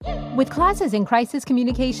With classes in crisis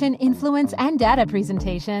communication, influence, and data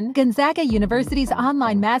presentation, Gonzaga University's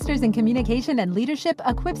online Masters in Communication and Leadership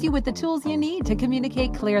equips you with the tools you need to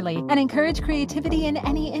communicate clearly and encourage creativity in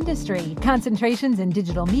any industry. Concentrations in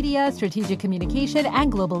digital media, strategic communication,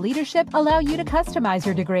 and global leadership allow you to customize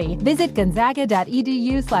your degree. Visit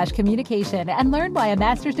gonzaga.edu/communication and learn why a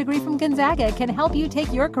master's degree from Gonzaga can help you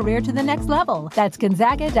take your career to the next level. That's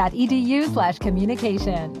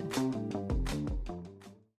gonzaga.edu/communication.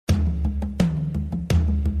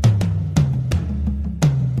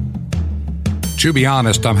 To be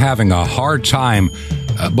honest, I'm having a hard time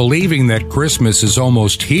believing that Christmas is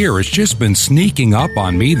almost here. It's just been sneaking up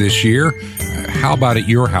on me this year. How about at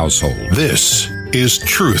your household? This is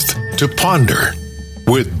Truth to Ponder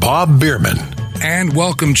with Bob Bierman. And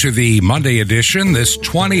welcome to the Monday edition, this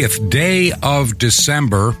 20th day of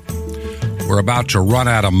December. We're about to run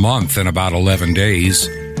out a month in about 11 days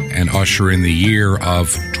and usher in the year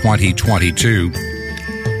of 2022.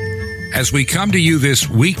 As we come to you this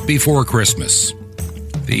week before Christmas,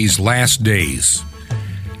 these last days,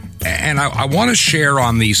 and I want to share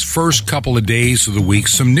on these first couple of days of the week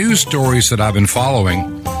some news stories that I've been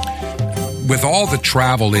following. With all the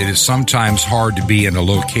travel, it is sometimes hard to be in a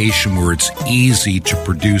location where it's easy to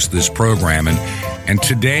produce this program. And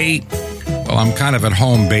today, well, I'm kind of at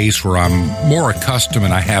home base where I'm more accustomed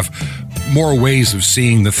and I have more ways of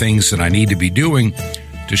seeing the things that I need to be doing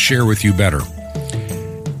to share with you better.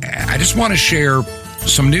 I just want to share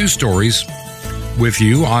some news stories with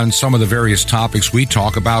you on some of the various topics we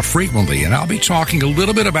talk about frequently. And I'll be talking a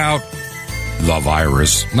little bit about the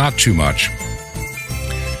virus, not too much.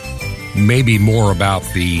 Maybe more about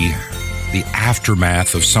the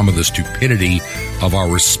aftermath of some of the stupidity of our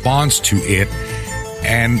response to it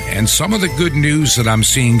and some of the good news that I'm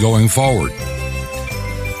seeing going forward.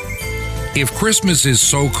 If Christmas is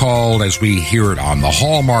so-called, as we hear it on the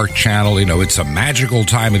Hallmark Channel, it's a magical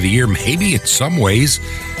time of the year, maybe in some ways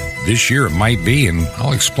this year it might be, and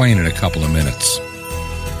I'll explain in a couple of minutes.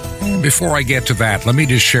 And before I get to that, let me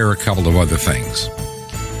just share a couple of other things.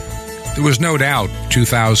 There was no doubt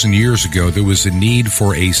 2,000 years ago there was a need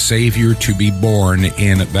for a Savior to be born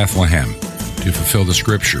in Bethlehem to fulfill the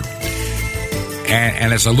Scripture.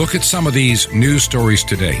 And as I look at some of these news stories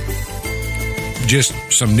today, just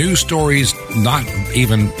some news stories, not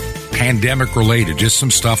even pandemic related, just some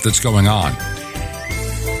stuff that's going on.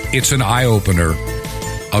 It's an eye-opener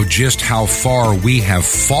of just how far we have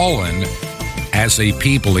fallen as a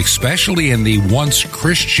people, especially in the once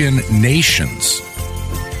Christian nations.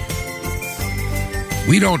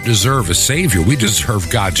 We don't deserve a Savior. We deserve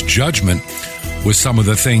God's judgment with some of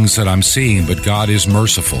the things that I'm seeing, but God is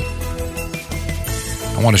merciful.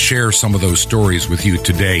 I want to share some of those stories with you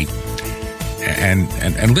today. And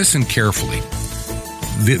listen carefully.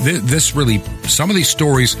 This really, some of these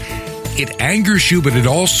stories, it angers you, but it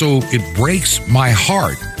breaks my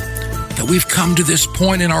heart that we've come to this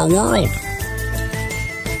point in our world.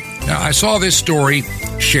 Now, I saw this story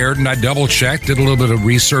shared and I double-checked, did a little bit of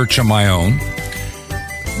research on my own.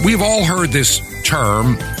 We've all heard this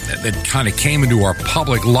term that kind of came into our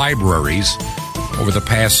public libraries over the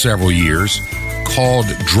past several years called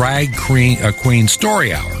Drag Queen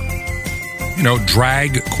Story Hour.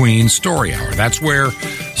 Drag Queen Story Hour. That's where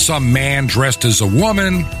some man dressed as a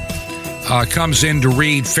woman comes in to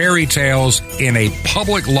read fairy tales in a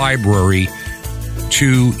public library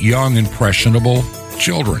to young, impressionable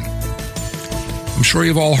children. I'm sure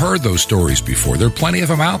you've all heard those stories before. There are plenty of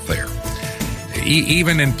them out there.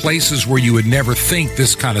 Even in places where you would never think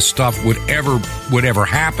this kind of stuff would ever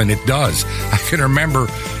happen, it does. I can remember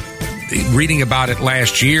reading about it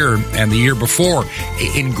last year and the year before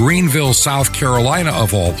in Greenville, South Carolina,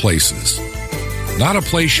 of all places. Not a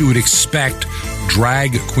place you would expect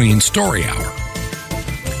Drag Queen Story Hour.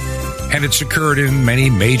 And it's occurred in many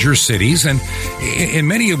major cities and in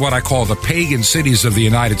many of what I call the pagan cities of the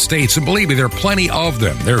United States. And believe me, there are plenty of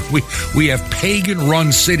them. We have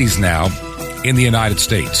pagan-run cities now in the United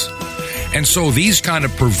States. And so these kind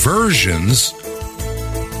of perversions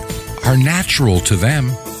are natural to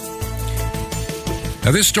them. Now,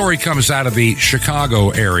 this story comes out of the Chicago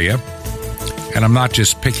area, and I'm not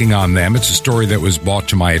just picking on them. It's a story that was brought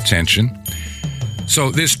to my attention. So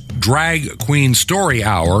this Drag Queen Story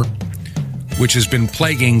Hour, which has been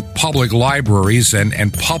plaguing public libraries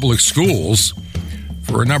and public schools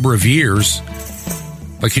for a number of years,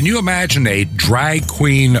 but can you imagine a drag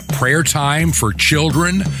queen prayer time for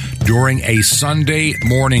children during a Sunday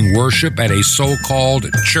morning worship at a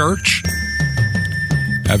so-called church?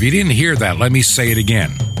 Now, if you didn't hear that, let me say it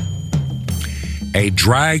again. A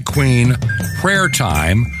drag queen prayer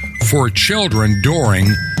time for children during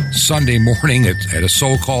Sunday morning at a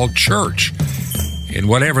so-called church in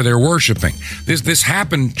whatever they're worshiping. This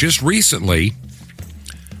happened just recently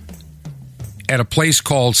at a place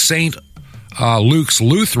called St. Luke's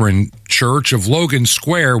Lutheran Church of Logan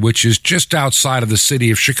Square, which is just outside of the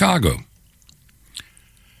city of Chicago.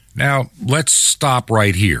 Now, let's stop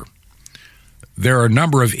right here. There are a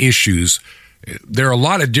number of issues. There are a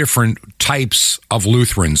lot of different types of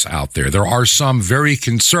Lutherans out there. There are some very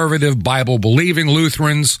conservative, Bible-believing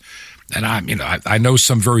Lutherans, and I know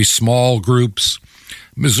some very small groups.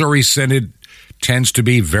 Missouri Synod tends to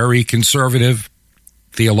be very conservative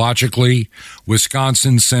theologically.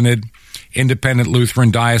 Wisconsin Synod, Independent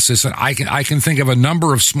Lutheran Diocese, and I can think of a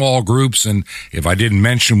number of small groups, and if I didn't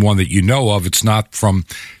mention one that you know of, it's not from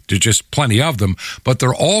just plenty of them, but there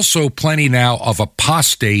are also plenty now of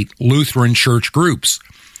apostate Lutheran church groups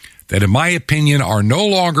that, in my opinion, are no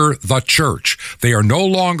longer the church. They are no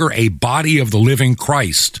longer a body of the living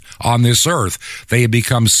Christ on this earth. They have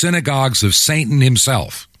become synagogues of Satan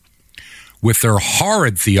himself. With their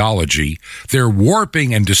horrid theology, their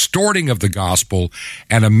warping and distorting of the gospel,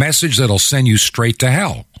 and a message that'll send you straight to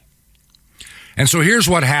hell. And so here's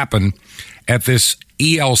what happened at this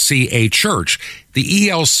ELCA church. The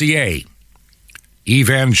ELCA,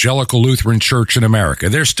 Evangelical Lutheran Church in America,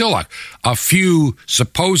 there's still a few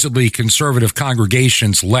supposedly conservative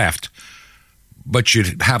congregations left, but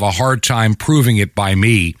you'd have a hard time proving it by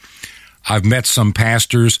me. I've met some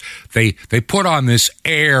pastors. They put on this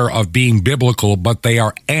air of being biblical, but they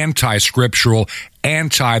are anti-scriptural,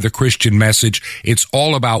 anti the Christian message. It's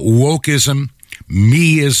all about wokeism,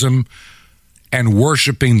 meism, and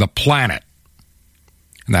worshiping the planet.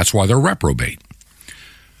 And that's why they're reprobate.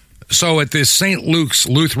 So at this St. Luke's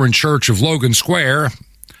Lutheran Church of Logan Square,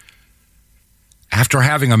 after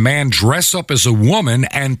having a man dress up as a woman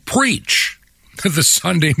and preach the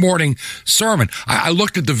Sunday morning sermon, I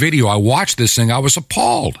looked at the video, I watched this thing, I was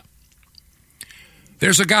appalled.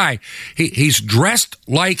 There's a guy, he's dressed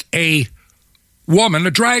like a woman,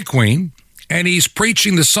 a drag queen, and he's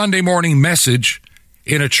preaching the Sunday morning message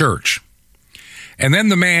in a church. And then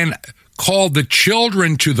the man called the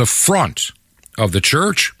children to the front of the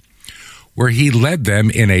church, where he led them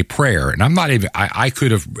in a prayer. And I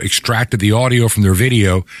could have extracted the audio from their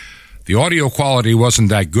video. The audio quality wasn't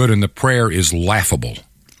that good, and the prayer is laughable.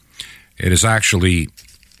 It is actually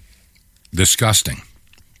disgusting.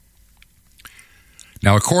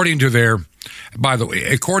 Now, according to the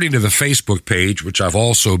Facebook page, which I've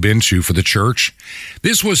also been to for the church,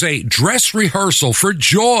 this was a dress rehearsal for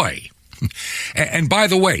joy. And by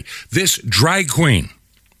the way, this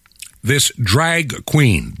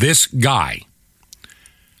guy,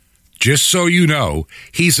 just so you know,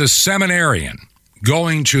 he's a seminarian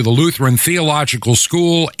going to the Lutheran Theological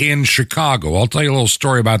School in Chicago. I'll tell you a little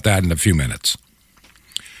story about that in a few minutes.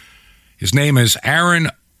 His name is Aaron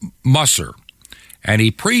Musser, and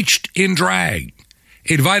he preached in drag,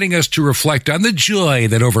 inviting us to reflect on the joy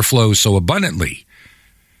that overflows so abundantly.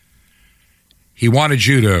 He wanted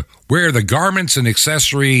you to wear the garments and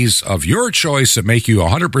accessories of your choice that make you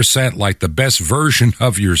 100% like the best version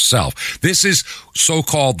of yourself. This is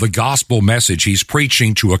so-called the gospel message he's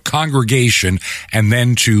preaching to a congregation and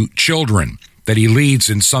then to children that he leads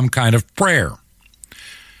in some kind of prayer.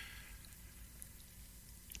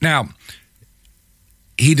 Now,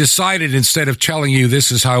 he decided, instead of telling you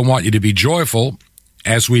this is how I want you to be joyful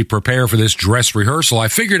as we prepare for this dress rehearsal, I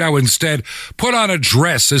figured I would instead put on a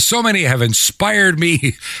dress, as so many have inspired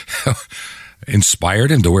me. Inspired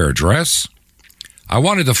him to wear a dress? I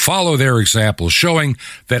wanted to follow their example, showing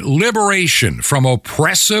that liberation from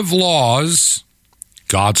oppressive laws,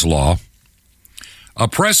 God's law,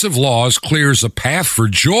 oppressive laws clears a path for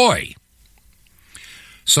joy.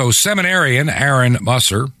 So seminarian Aaron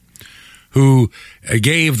Musser, who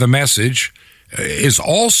gave the message, is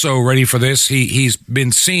also ready for this. He's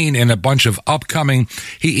been seen in a bunch of upcoming,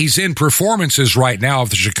 he's in performances right now of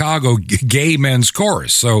the Chicago Gay Men's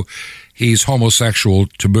Chorus. So he's homosexual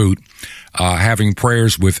to boot, having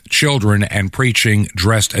prayers with children and preaching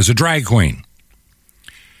dressed as a drag queen.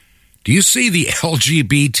 Do you see the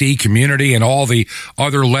LGBT community and all the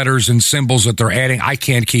other letters and symbols that they're adding? I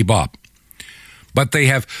can't keep up. But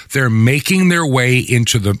they're making their way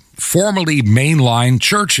into the formerly mainline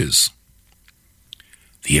churches.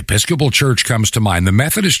 The Episcopal Church comes to mind. The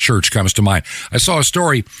Methodist Church comes to mind. I saw a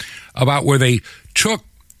story about where they took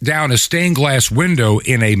down a stained glass window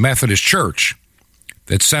in a Methodist church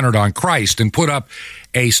that centered on Christ and put up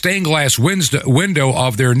a stained glass window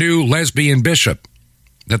of their new lesbian bishop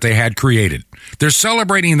that they had created. They're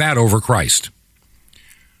celebrating that over Christ.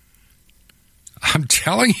 I'm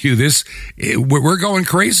telling you this, we're going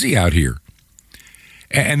crazy out here.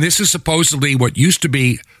 And this is supposedly what used to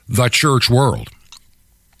be the church world.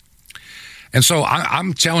 And so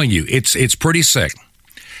I'm telling you, it's pretty sick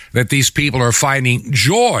that these people are finding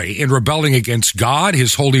joy in rebelling against God,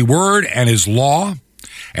 his holy word, and his law,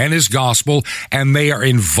 and his gospel, and they are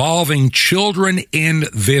involving children in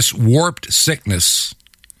this warped sickness.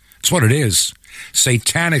 That's what it is.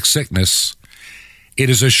 Satanic sickness. It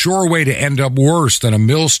is a sure way to end up worse than a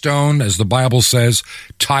millstone, as the Bible says,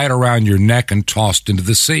 tied around your neck and tossed into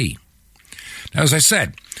the sea. Now, as I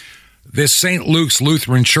said, this St. Luke's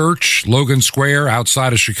Lutheran Church, Logan Square,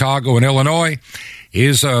 outside of Chicago in Illinois,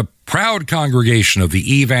 is a proud congregation of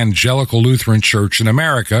the Evangelical Lutheran Church in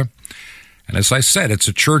America. And as I said, it's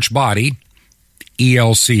a church body,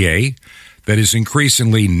 ELCA, that is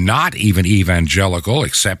increasingly not even evangelical,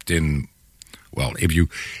 except in, well, if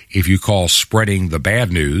you call spreading the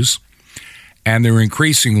bad news. And they're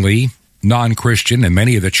increasingly non-Christian, and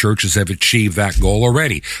many of the churches have achieved that goal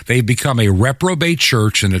already. They've become a reprobate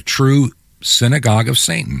church and a true synagogue of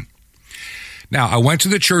Satan. Now, I went to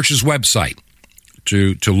the church's website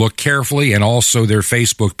to look carefully, and also their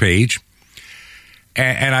Facebook page.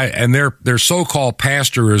 And their so-called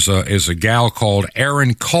pastor is a gal called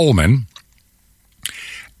Erin Coleman,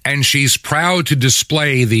 and she's proud to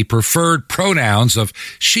display the preferred pronouns of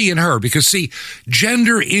she and her, because, see,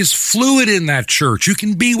 gender is fluid in that church. You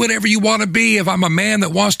can be whatever you want to be. If I'm a man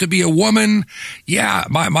that wants to be a woman, yeah,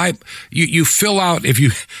 you fill out, if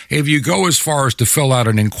you go as far as to fill out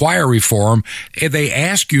an inquiry form, they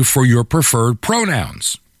ask you for your preferred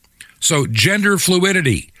pronouns. So gender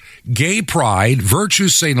fluidity, gay pride, virtue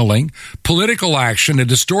signaling, political action, a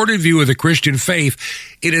distorted view of the Christian faith.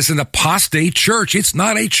 It is an apostate church. It's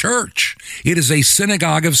not a church. It is a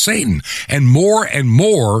synagogue of Satan. And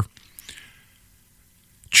more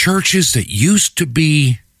churches that used to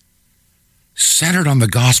be centered on the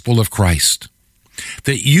gospel of Christ,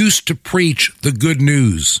 that used to preach the good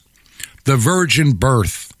news, the virgin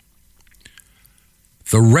birth,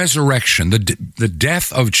 the resurrection, the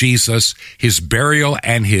death of Jesus, his burial,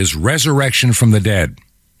 and his resurrection from the dead,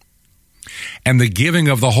 and the giving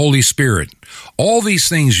of the Holy Spirit. All these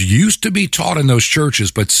things used to be taught in those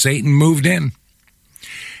churches, but Satan moved in,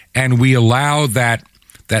 and we allowed that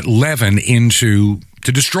leaven to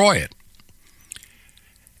destroy it.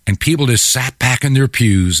 And people just sat back in their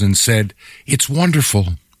pews and said, it's wonderful.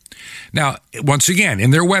 Now, once again,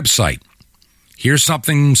 in their website, here's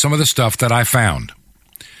some of the stuff that I found.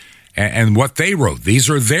 And what they wrote, these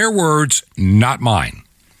are their words, not mine.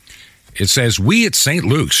 It says, we at St.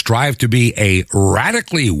 Luke strive to be a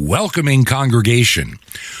radically welcoming congregation.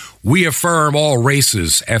 We affirm all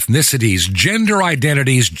races, ethnicities, gender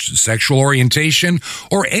identities, sexual orientation,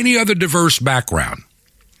 or any other diverse background.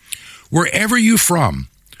 Wherever you're from,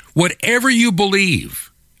 whatever you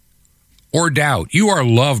believe or doubt, you are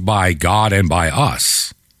loved by God and by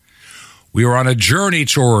us. We are on a journey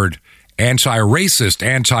toward anti-racist,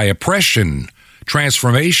 anti-oppression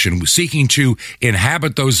transformation, seeking to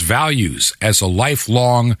inhabit those values as a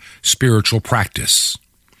lifelong spiritual practice.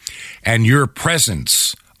 And your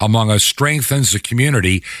presence among us strengthens the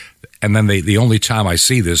community. And then the only time I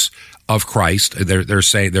see this of Christ, they're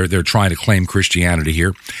saying they're trying to claim Christianity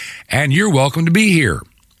here, and you're welcome to be here.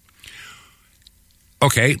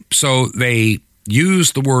 Okay, so they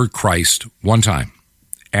use the word Christ one time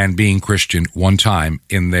and being Christian one time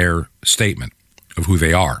in their statement of who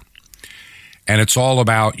they are. And it's all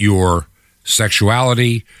about your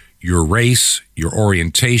sexuality, your race, your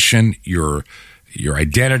orientation, your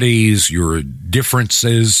identities, your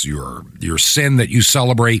differences, your sin that you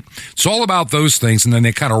celebrate. It's all about those things, and then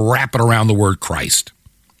they kind of wrap it around the word Christ.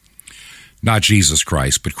 Not Jesus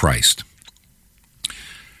Christ, but Christ.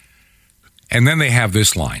 And then they have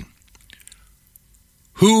this line: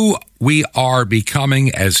 who we are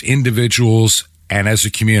becoming as individuals and as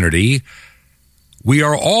a community, we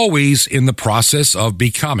are always in the process of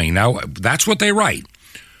becoming. Now, that's what they write.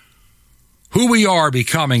 Who we are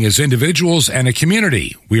becoming as individuals and a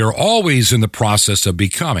community, we are always in the process of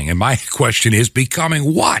becoming. And my question is,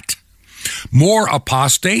 becoming what? More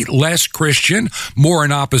apostate, less Christian, more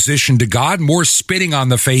in opposition to God, more spitting on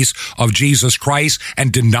the face of Jesus Christ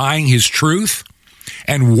and denying his truth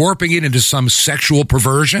and warping it into some sexual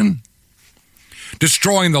perversion,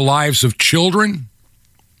 destroying the lives of children.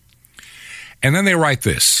 And then they write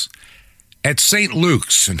this: at St.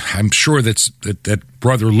 Luke's, and I'm sure that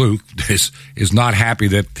Brother Luke is not happy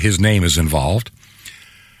that his name is involved.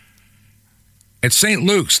 At St.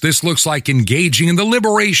 Luke's, this looks like engaging in the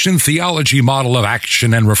liberation theology model of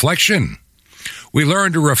action and reflection. We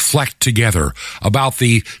learn to reflect together about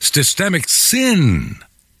the systemic sin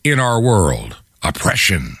in our world,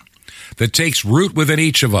 oppression, that takes root within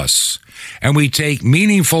each of us, and we take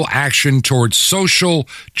meaningful action towards social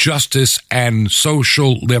justice and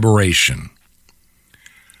social liberation.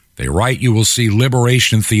 They write, you will see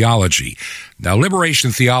liberation theology. Now,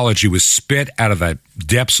 liberation theology was spit out of the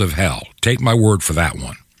depths of hell. Take my word for that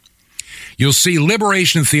one. You'll see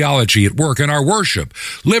liberation theology at work in our worship,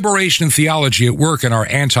 liberation theology at work in our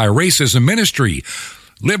anti-racism ministry,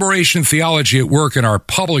 liberation theology at work in our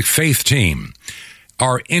public faith team,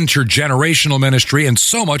 our intergenerational ministry, and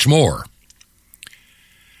so much more.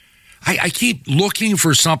 I keep looking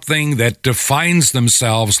for something that defines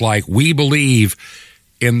themselves like we believe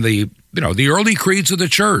in the early creeds of the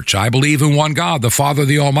church. I believe in one God, the Father,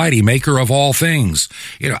 the Almighty, maker of all things.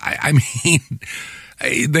 I mean,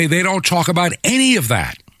 they don't talk about any of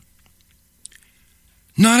that.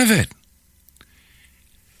 None of it.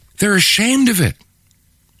 They're ashamed of it.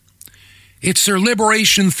 It's their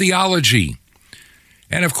liberation theology.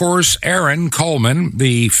 And of course, Erin Coleman,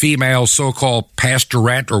 the female so-called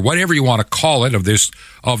pastorette, or whatever you want to call it, of this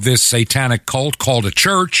satanic cult called a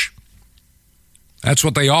church, that's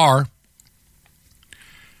what they are,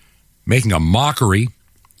 making a mockery.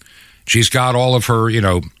 She's got all of her,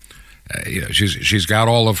 she's got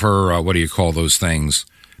all of her, what do you call those things,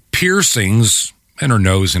 piercings in her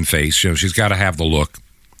nose and face. She's got to have the look,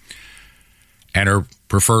 and her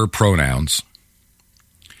preferred pronouns.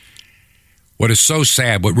 What is so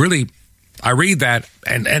sad, what really, I read that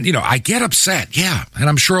and I get upset. Yeah. And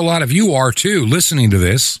I'm sure a lot of you are too, listening to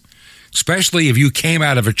this, especially if you came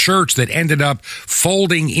out of a church that ended up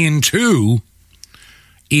folding into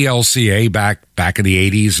ELCA back in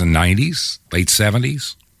the 80s and 90s, late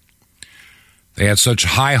 70s. They had such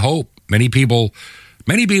high hope. Many people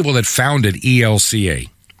that founded ELCA.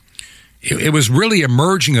 It was really a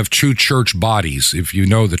merging of two church bodies, if you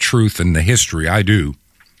know the truth and the history. I do.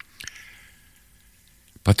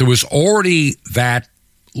 But there was already that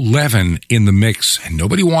leaven in the mix, and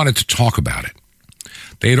nobody wanted to talk about it.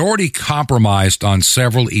 They had already compromised on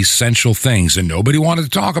several essential things, and nobody wanted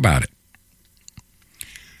to talk about it.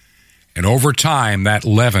 And over time, that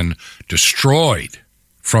leaven destroyed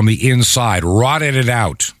from the inside, rotted it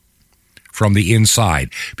out from the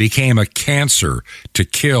inside, became a cancer to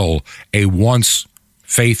kill a once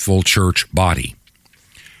faithful church body.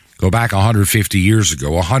 Go back 150 years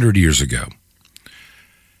ago, 100 years ago.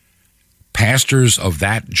 Pastors of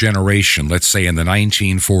that generation, let's say in the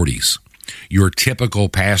 1940s, your typical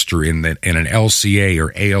pastor in an LCA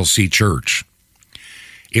or ALC church,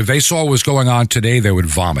 if they saw what was going on today, they would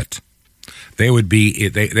vomit. They would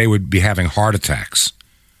be having heart attacks.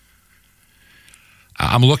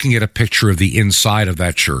 I'm looking at a picture of the inside of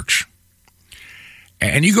that church.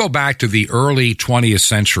 And you go back to the early 20th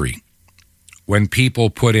century when people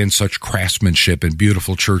put in such craftsmanship in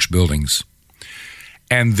beautiful church buildings.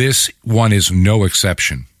 And this one is no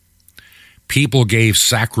exception. People gave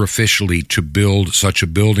sacrificially to build such a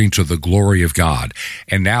building to the glory of God.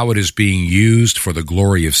 And now it is being used for the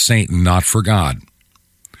glory of Satan, not for God.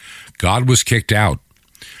 God was kicked out.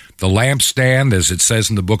 The lampstand, as it says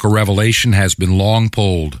in the book of Revelation, has been long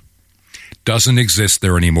pulled. Doesn't exist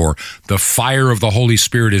there anymore. The fire of the Holy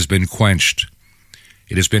Spirit has been quenched.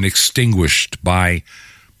 It has been extinguished by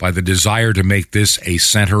the desire to make this a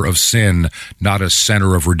center of sin, not a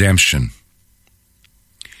center of redemption.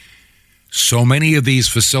 So many of these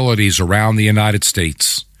facilities around the United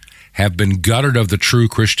States have been gutted of the true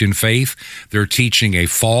Christian faith. They're teaching a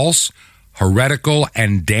false, heretical,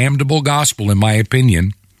 and damnable gospel, in my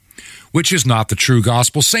opinion, which is not the true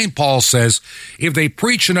gospel. St. Paul says, if they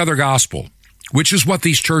preach another gospel, which is what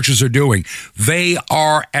these churches are doing, they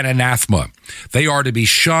are an anathema. They are to be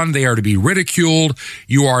shunned. They are to be ridiculed.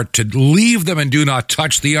 You are to leave them and do not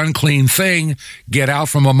touch the unclean thing. Get out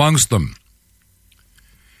from amongst them.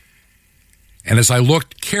 And as I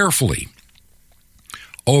looked carefully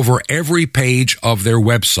over every page of their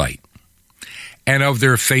website and of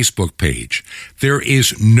their Facebook page, there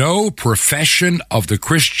is no profession of the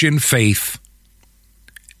Christian faith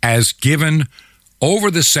as given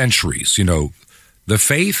over the centuries. The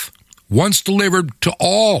faith once delivered to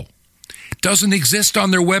all. It doesn't exist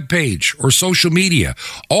on their webpage or social media.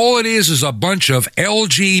 All it is a bunch of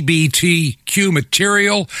LGBTQ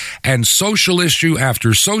material and social issue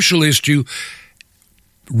after social issue,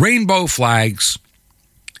 rainbow flags,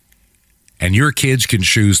 and your kids can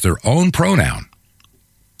choose their own pronoun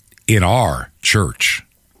in our church.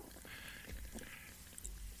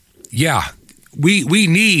 Yeah, we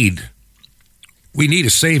need a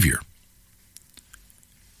Savior.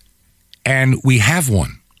 And we have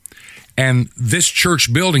one. And this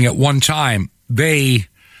church building at one time, they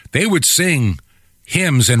would sing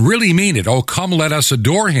hymns and really mean it. Oh, come, let us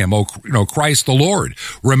adore him. Oh, Christ the Lord,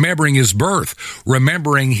 remembering his birth,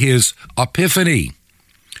 remembering his epiphany,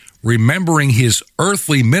 remembering his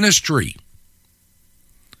earthly ministry.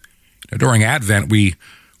 During Advent, we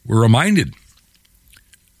were reminded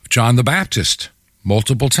of John the Baptist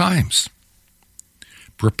multiple times.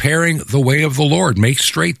 Preparing the way of the Lord, make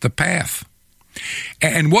straight the path.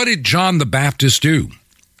 And what did John the Baptist do?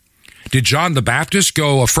 Did John the Baptist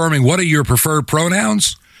go affirming, what are your preferred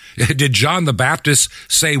pronouns? Did John the Baptist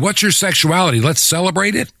say, what's your sexuality? Let's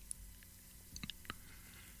celebrate it.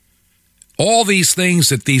 All these things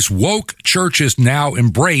that these woke churches now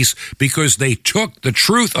embrace because they took the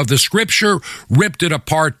truth of the scripture, ripped it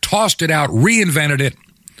apart, tossed it out, reinvented it,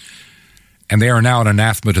 and they are now an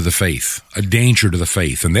anathema to the faith, a danger to the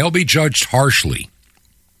faith, and they'll be judged harshly.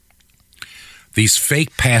 These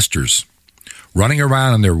fake pastors running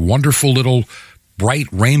around in their wonderful little bright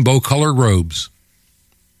rainbow-colored robes,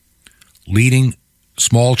 leading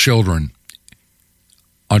small children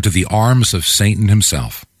onto the arms of Satan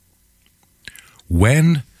himself.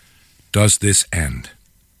 When does this end?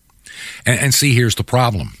 And see, here's the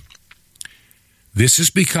problem. This is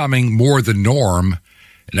becoming more the norm.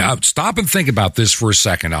 Now, stop and think about this for a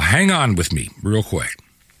second. Now, hang on with me real quick.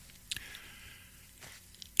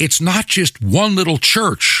 It's not just one little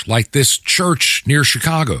church like this church near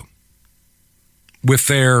Chicago with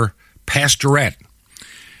their pastorette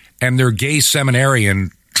and their gay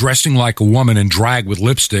seminarian dressing like a woman in drag with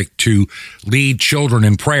lipstick to lead children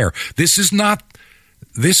in prayer. This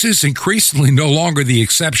is increasingly no longer the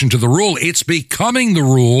exception to the rule. It's becoming the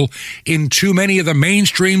rule in too many of the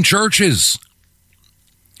mainstream churches.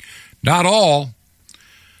 Not all,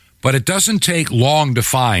 but it doesn't take long to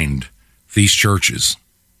find these churches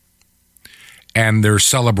and their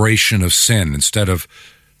celebration of sin instead of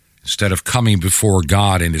coming before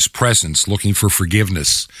God in his presence, looking for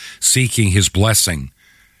forgiveness, seeking his blessing,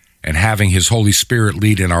 and having his Holy Spirit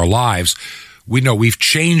lead in our lives. We know we've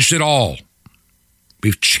changed it all.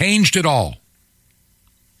 We've changed it all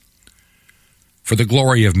for the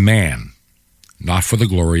glory of man, not for the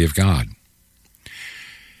glory of God.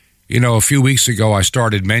 A few weeks ago, I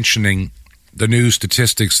started mentioning the new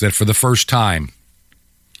statistics that for the first time,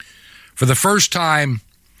 the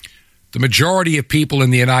majority of people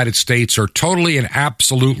in the United States are totally and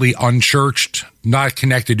absolutely unchurched, not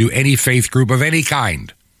connected to any faith group of any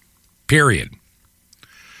kind, period.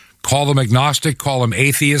 Call them agnostic, call them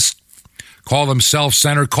atheist, call them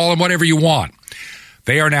self-centered, call them whatever you want.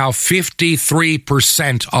 They are now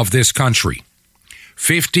 53% of this country.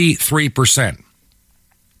 53%.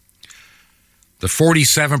 The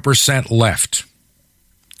 47% left.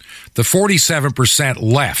 The 47%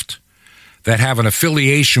 left that have an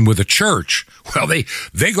affiliation with a church, well,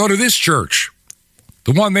 they go to this church.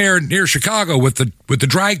 The one there near Chicago with the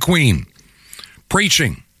drag queen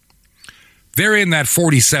preaching. They're in that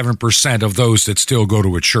 47% of those that still go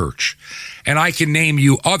to a church. And I can name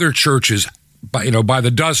you other churches by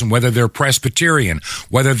the dozen, whether they're Presbyterian,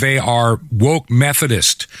 whether they are woke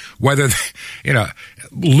Methodist, whether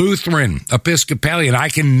Lutheran, Episcopalian. I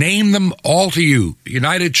can name them all to you.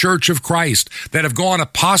 United Church of Christ, that have gone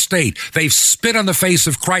apostate. They've spit on the face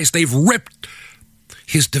of Christ. They've ripped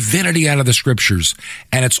his divinity out of the scriptures.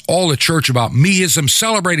 And it's all a church about meism,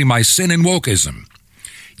 celebrating my sin and wokeism.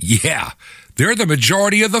 Yeah, they're the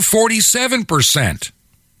majority of the 47%.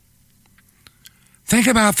 Think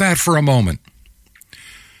about that for a moment.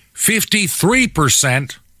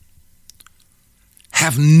 53%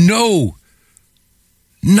 have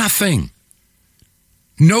nothing,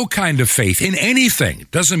 no kind of faith in anything.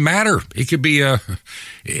 It doesn't matter. It could be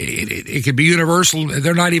it could be universal.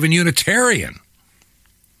 They're not even Unitarian.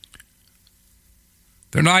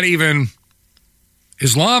 They're not even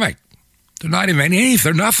Islamic. They're not even anything.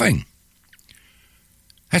 They're nothing.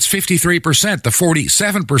 That's 53%, the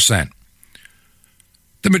 47%.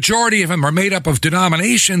 The majority of them are made up of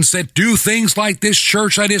denominations that do things like this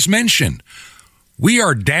church I just mentioned. We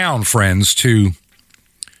are down, friends, to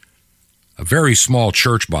a very small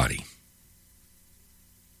church body.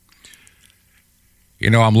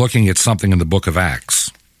 I'm looking at something in the book of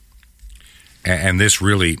Acts, and this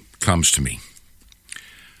really comes to me.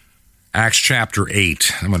 Acts chapter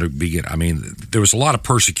 8, I'm going to begin. There was a lot of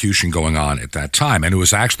persecution going on at that time, and it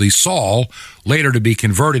was actually Saul, later to be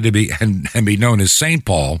converted and be known as St.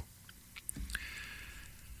 Paul.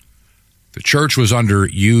 The church was under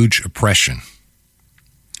huge oppression.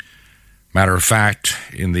 Matter of fact,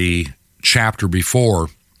 in the chapter before,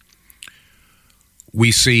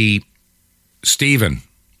 we see Stephen,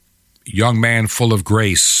 young man full of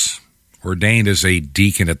grace, ordained as a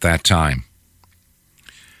deacon at that time.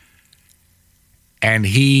 and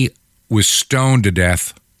he was stoned to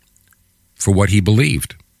death for what he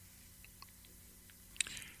believed.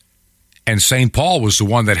 And St. Paul was the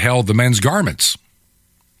one that held the men's garments.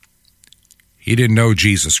 He didn't know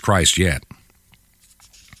Jesus Christ yet.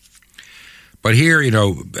 But here,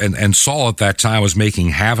 and Saul at that time was making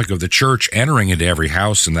havoc of the church, entering into every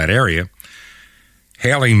house in that area,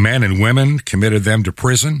 hailing men and women, committed them to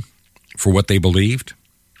prison for what they believed.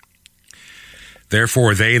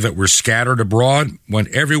 Therefore, they that were scattered abroad went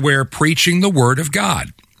everywhere preaching the word of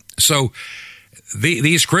God. So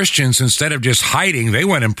these Christians, instead of just hiding, they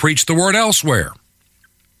went and preached the word elsewhere.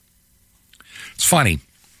 It's funny.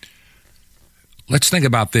 Let's think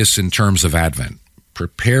about this in terms of Advent.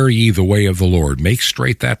 Prepare ye the way of the Lord. Make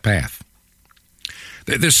straight that path.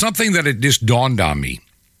 There's something that it just dawned on me,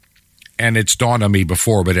 and it's dawned on me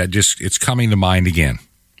before, but it's coming to mind again.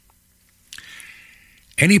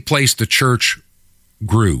 Any place the church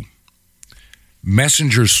grew,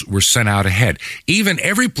 messengers were sent out ahead. Even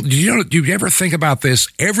do you ever think about this?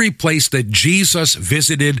 Every place that Jesus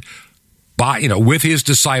visited with his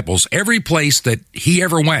disciples, every place that he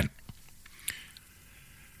ever went,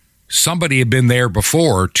 somebody had been there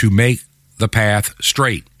before to make the path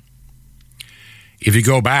straight. If you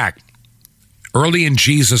go back, early in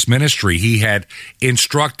Jesus' ministry, he had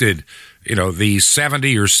instructed, the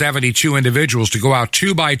 70 or 72 individuals to go out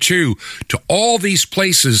 2 by 2 to all these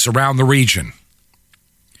places around the region.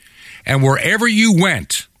 And wherever you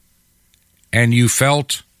went and you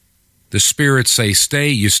felt the Spirit say, stay,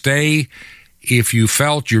 you stay. If you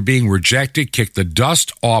felt you're being rejected, kick the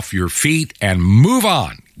dust off your feet and move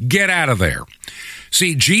on. Get out of there.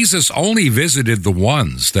 See, Jesus only visited the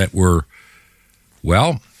ones that were,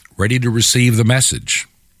 ready to receive the message.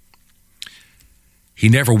 He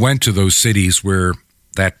never went to those cities where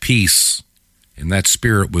that peace and that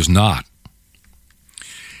spirit was not.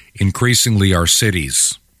 Increasingly, our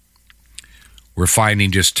cities, we're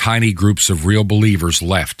finding just tiny groups of real believers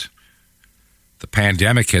left. The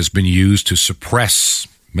pandemic has been used to suppress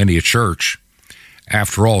many a church.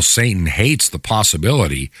 After all, Satan hates the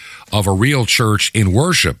possibility of a real church in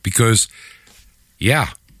worship because,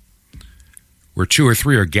 where 2 or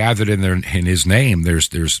 3 are gathered in his name,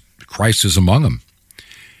 there's Christ is among them.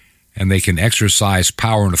 And they can exercise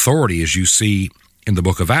power and authority, as you see in the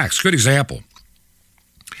book of Acts. Good example.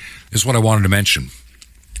 This is what I wanted to mention.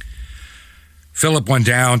 Philip went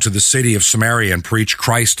down to the city of Samaria and preached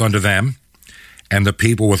Christ unto them, and the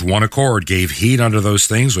people with one accord gave heed unto those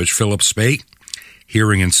things which Philip spake,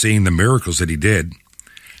 hearing and seeing the miracles that he did.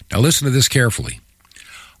 Now listen to this carefully.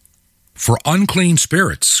 For unclean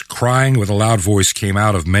spirits, crying with a loud voice, came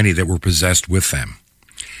out of many that were possessed with them.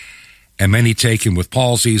 And many taken with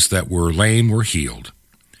palsies that were lame were healed.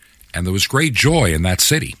 And there was great joy in that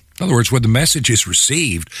city. In other words, when the message is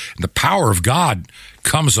received and the power of God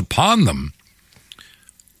comes upon them,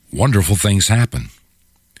 wonderful things happen.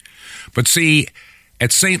 But see,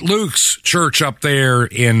 at St. Luke's church up there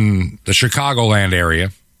in the Chicagoland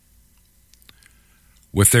area,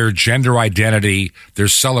 with their gender identity, their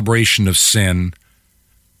celebration of sin,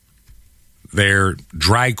 their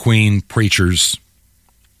drag queen preachers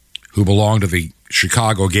who belong to the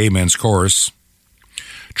Chicago Gay Men's Chorus,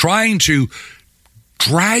 trying to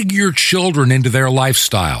drag your children into their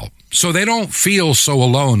lifestyle so they don't feel so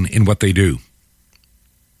alone in what they do.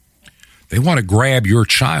 They want to grab your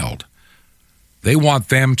child. They want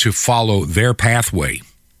them to follow their pathway,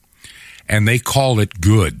 and they call it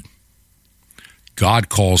good. God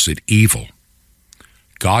calls it evil.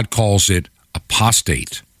 God calls it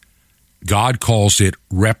apostate. God calls it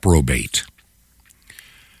reprobate.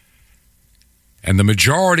 And the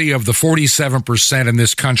majority of the 47% in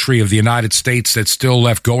this country of the United States that's still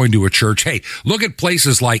left going to a church, hey, look at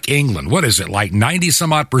places like England. What is it, like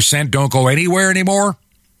 90-some-odd% don't go anywhere anymore?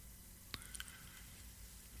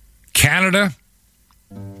 Canada,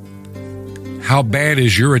 how bad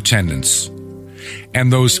is your attendance?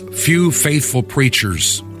 And those few faithful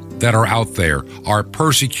preachers that are out there are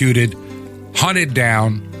persecuted, hunted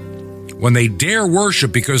down, when they dare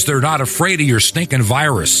worship because they're not afraid of your stinking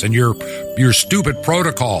virus and your stupid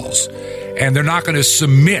protocols, and they're not going to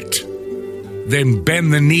submit, then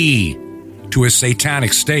bend the knee to a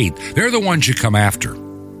satanic state. They're the ones you come after.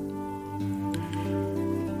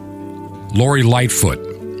 Lori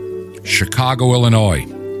Lightfoot, Chicago, Illinois.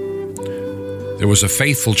 There was a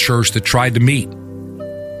faithful church that tried to meet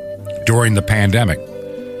during the pandemic.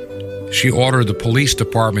 She ordered the police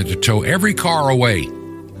department to tow every car away.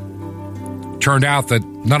 Turned out that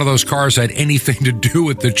none of those cars had anything to do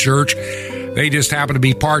with the church. They just happened to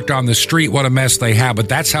be parked on the street. What a mess they have. But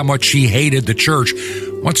that's how much she hated the church.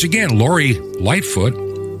 Once again, Lori Lightfoot,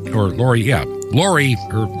 Lori,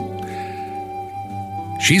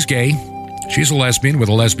 she's gay. She's a lesbian with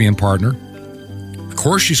a lesbian partner. Of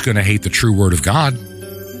course she's going to hate the true Word of God,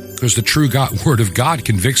 because the true Word of God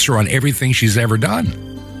convicts her on everything she's ever done.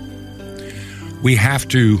 We have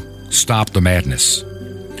to stop the madness.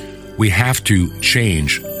 We have to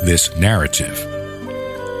change this narrative.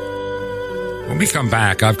 When we come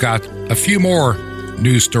back, I've got a few more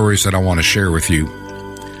news stories that I want to share with you.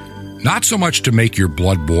 Not so much to make your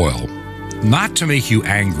blood boil, not to make you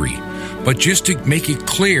angry, but just to make it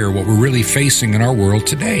clear what we're really facing in our world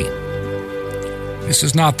today. This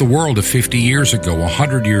is not the world of 50 years ago,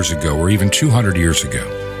 100 years ago, or even 200 years ago.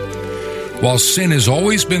 While sin has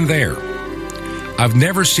always been there, I've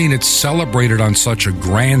never seen it celebrated on such a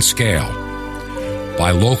grand scale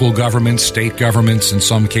by local governments, state governments in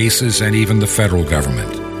some cases, and even the federal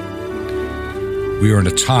government. We are in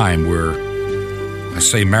a time where I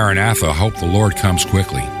say, Maranatha, I hope the Lord comes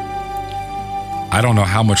quickly. I don't know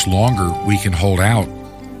how much longer we can hold out.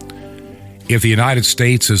 If the United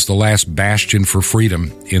States is the last bastion for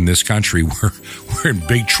freedom in this country, we're in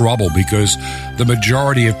big trouble, because the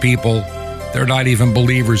majority of people, they're not even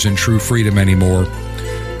believers in true freedom anymore.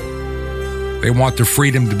 They want the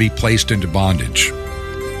freedom to be placed into bondage.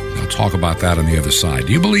 I'll talk about that on the other side.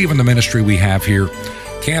 Do you believe in the ministry we have here?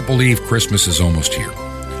 Can't believe Christmas is almost here.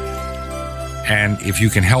 And if you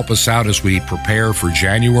can help us out as we prepare for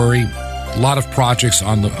January, a lot of projects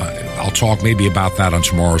on I'll talk maybe about that on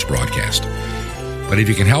tomorrow's broadcast. But if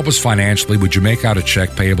you can help us financially, would you make out a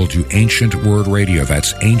check payable to Ancient Word Radio?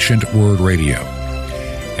 That's Ancient Word Radio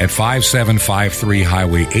at 5753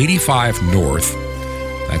 Highway 85 North.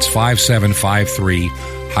 That's 5753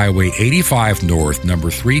 Highway 85 North, number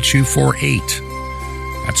 3248.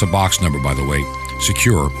 That's a box number, by the way,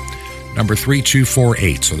 secure. Number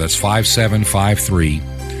 3248. So that's 5753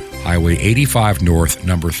 Highway 85 North,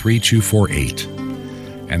 number 3248.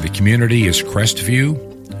 And the community is Crestview,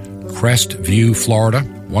 Florida.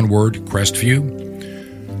 One word, Crestview.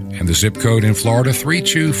 And the zip code in Florida,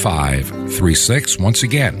 32536. Once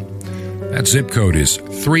again, that zip code is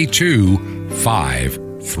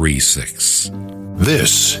 32536.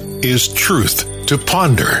 This is Truth to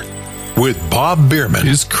Ponder with Bob Bierman.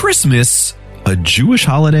 Is Christmas a Jewish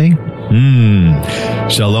holiday?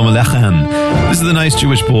 Shalom Aleichem. This is the nice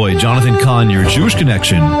Jewish boy, Jonathan Kahn, your Jewish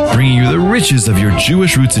connection, bringing you the riches of your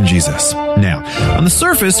Jewish roots in Jesus. Now, on the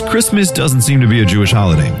surface, Christmas doesn't seem to be a Jewish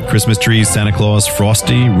holiday. Christmas trees, Santa Claus,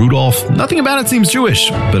 Frosty, Rudolph, nothing about it seems Jewish.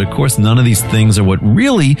 But of course, none of these things are what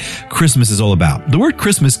really Christmas is all about. The word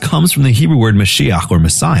Christmas comes from the Hebrew word Mashiach, or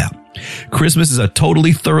Messiah. Christmas is a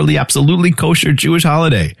totally, thoroughly, absolutely kosher Jewish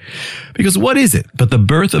holiday. Because what is it but the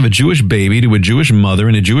birth of a Jewish baby to a Jewish mother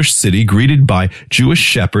in a Jewish city, greeted by Jewish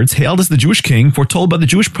shepherds, hailed as the Jewish king, foretold by the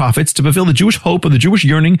Jewish prophets to fulfill the Jewish hope of the Jewish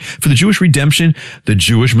yearning for the Jewish redemption, the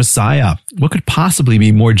Jewish Messiah. What could possibly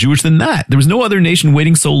be more Jewish than that? There was no other nation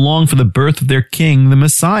waiting so long for the birth of their king, the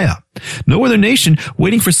Messiah. No other nation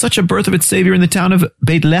waiting for such a birth of its Savior in the town of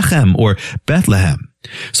Bethlehem or Bethlehem.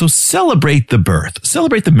 So celebrate the birth,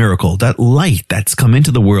 celebrate the miracle, that light that's come into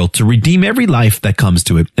the world to redeem every life that comes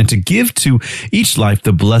to it and to give to each life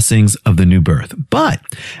the blessings of the new birth. But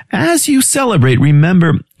as you celebrate,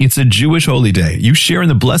 remember, it's a Jewish holy day. You share in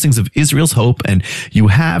the blessings of Israel's hope, and you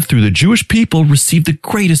have, through the Jewish people, received the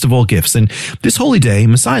greatest of all gifts. And this holy day,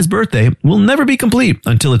 Messiah's birthday, will never be complete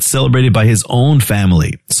until it's celebrated by his own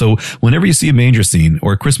family. So whenever you see a manger scene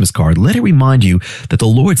or a Christmas card, let it remind you that the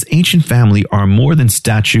Lord's ancient family are more than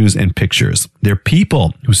statues and pictures. They're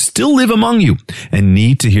people who still live among you and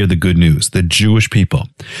need to hear the good news, the Jewish people.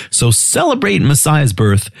 So celebrate Messiah's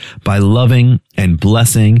birth by loving and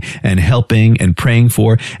blessing and helping and praying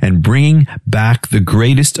for and bringing back the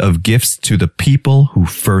greatest of gifts to the people who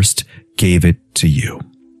first gave it to you.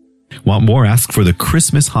 Want more? Ask for the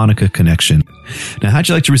Christmas Hanukkah Connection. Now, how'd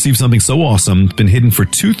you like to receive something so awesome, been hidden for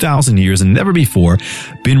 2,000 years and never before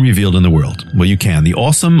been revealed in the world? Well, you can. The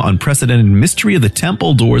awesome, unprecedented mystery of the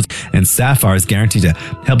temple doors and sapphires, guaranteed to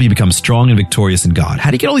help you become strong and victorious in God. How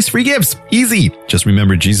do you get all these free gifts? Easy. Just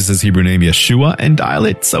remember Jesus' Hebrew name, Yeshua, and dial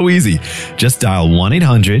it. So easy. Just dial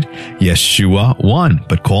 1-800-YESHUA-1.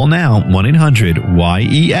 But call now,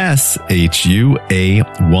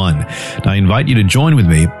 1-800-YESHUA-1. Now, I invite you to join with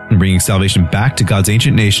me in bringing salvation back to God's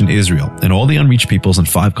ancient nation, Israel, and all the unreached peoples on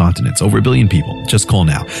 5 continents, over 1 billion people. Just call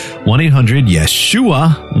now.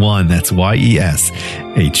 1-800-YESHUA-1. That's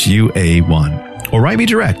YESHUA-1. Or write me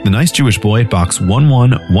direct, the nice Jewish boy, at Box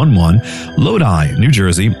 1111, Lodi, New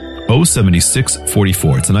Jersey,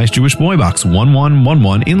 07644. It's a nice Jewish boy, Box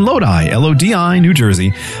 1111 in Lodi, Lodi, New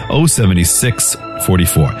Jersey,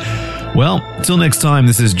 07644. Well, till next time,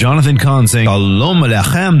 this is Jonathan Kahn saying, Shalom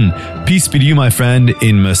Aleichem. Peace be to you, my friend,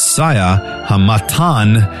 in Messiah,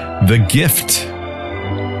 Hamatan, the gift.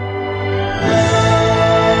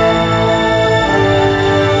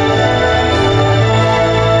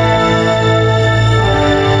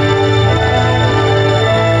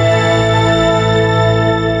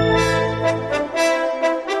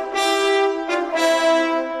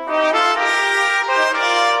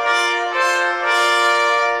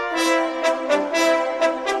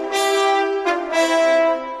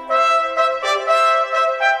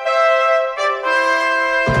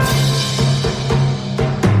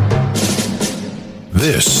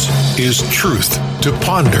 This is Truth to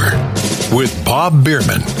Ponder with Bob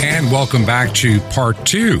Bierman. And welcome back to part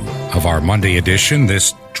 2 of our Monday edition,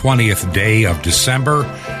 this 20th day of December,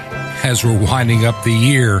 as we're winding up the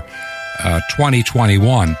year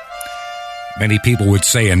 2021. Many people would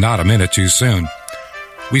say, and not a minute too soon.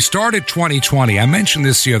 We started 2020. I mentioned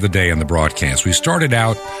this the other day on the broadcast. We started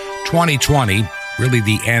out 2020, really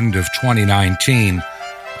the end of 2019,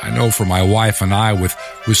 I know for my wife and I, with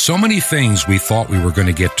so many things we thought we were going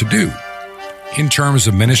to get to do in terms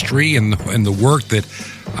of ministry and the work that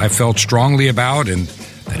I felt strongly about, and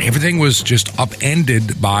that everything was just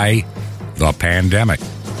upended by the pandemic,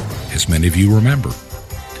 as many of you remember.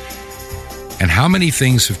 And how many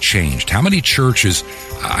things have changed? How many churches,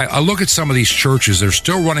 I look at some of these churches, they're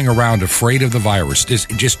still running around afraid of the virus,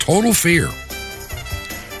 just total fear.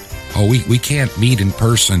 Oh, we can't meet in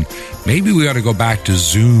person. Maybe we ought to go back to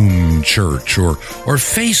Zoom church or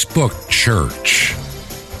Facebook church.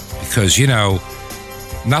 Because,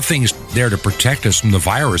 nothing's there to protect us from the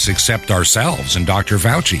virus except ourselves and Dr.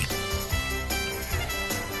 Fauci.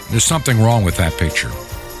 There's something wrong with that picture.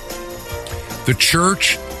 The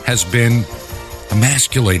church has been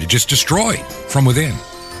emasculated, just destroyed from within.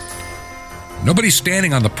 Nobody's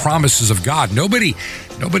standing on the promises of God.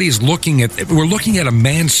 Nobody's looking at, we're looking at a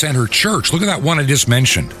man-centered church. Look at that one I just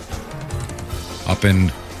mentioned up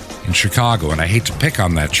in Chicago. And I hate to pick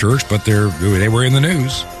on that church, but they were in the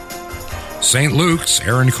news. St. Luke's,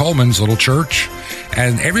 Aaron Coleman's little church.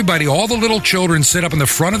 And everybody, all the little children sit up in the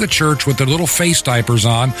front of the church with their little face diapers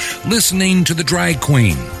on, listening to the drag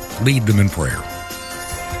queen lead them in prayer.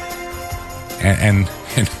 And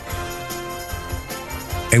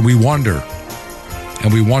we wonder.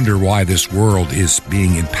 And we wonder why this world is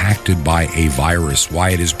being impacted by a virus, why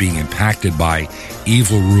it is being impacted by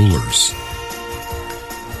evil rulers.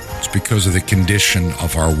 It's because of the condition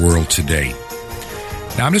of our world today.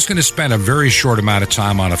 Now, I'm just going to spend a very short amount of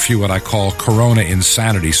time on a few what I call Corona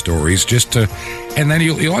insanity stories, and then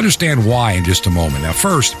you'll understand why in just a moment. Now,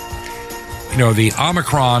 first, the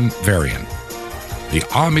Omicron variant.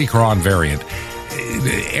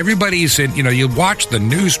 Everybody's in, you watch the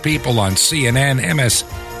news people on CNN,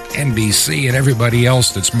 MSNBC, and everybody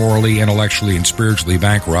else that's morally, intellectually, and spiritually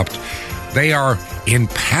bankrupt. They are in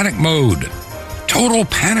panic mode, total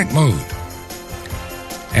panic mode.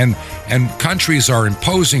 And countries are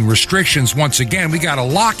imposing restrictions once again. We got to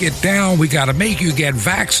lock it down. We got to make you get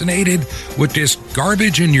vaccinated with this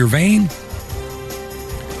garbage in your vein.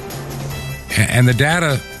 And the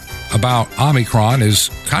data about Omicron is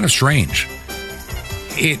kind of strange.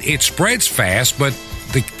 It spreads fast, but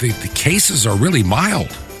the cases are really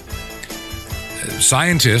mild.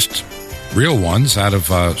 Scientists, real ones out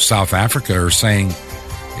of South Africa, are saying,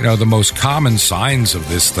 the most common signs of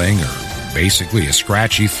this thing are basically a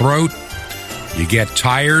scratchy throat. You get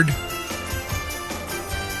tired.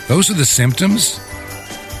 Those are the symptoms.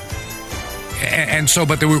 And so,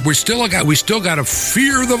 but we still got to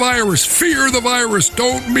fear the virus. Fear the virus.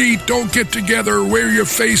 Don't meet. Don't get together. Wear your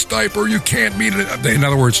face diaper. You can't meet. In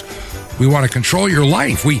other words, we want to control your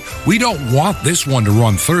life. We don't want this one to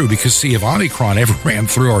run through, because see, if Omicron ever ran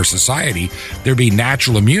through our society, there'd be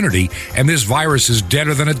natural immunity, and this virus is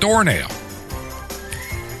deader than a doornail.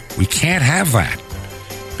 We can't have that.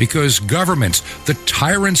 Because governments, the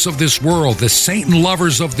tyrants of this world, the Satan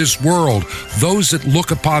lovers of this world, those that look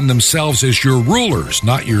upon themselves as your rulers,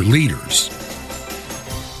 not your leaders,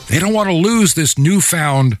 they don't want to lose this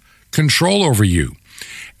newfound control over you.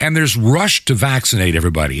 And there's rush to vaccinate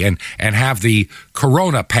everybody and have the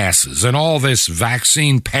corona passes, and all this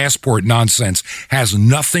vaccine passport nonsense has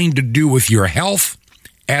nothing to do with your health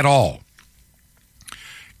at all.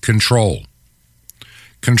 Control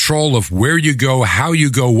of where you go, how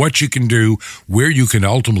you go, what you can do, where you can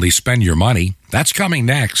ultimately spend your money. That's coming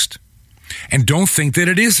next. And don't think that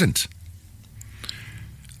it isn't.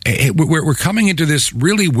 We're coming into this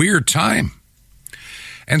really weird time.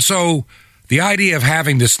 And so the idea of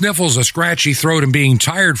having the sniffles, a scratchy throat, and being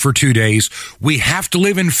tired for 2 days, we have to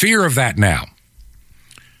live in fear of that now.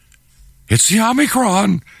 It's the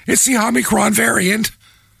Omicron. It's the Omicron variant.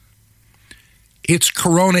 It's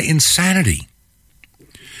corona insanity.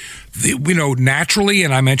 Naturally,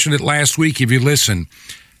 and I mentioned it last week, if you listen,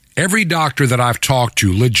 every doctor that I've talked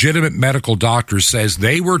to, legitimate medical doctors, says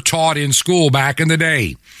they were taught in school back in the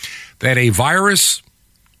day that a virus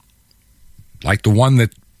like the one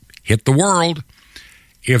that hit the world,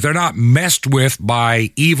 if they're not messed with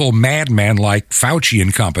by evil madmen like Fauci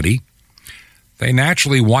and company, they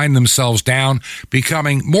naturally wind themselves down,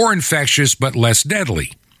 becoming more infectious but less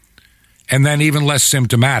deadly, and then even less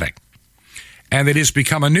symptomatic. And it has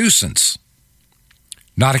become a nuisance,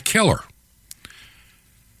 not a killer.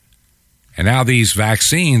 And now these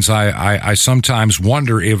vaccines, I sometimes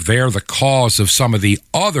wonder if they're the cause of some of the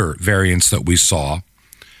other variants that we saw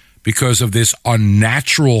because of this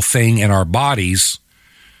unnatural thing in our bodies.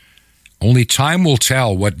 Only time will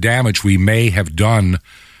tell what damage we may have done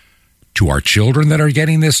to our children that are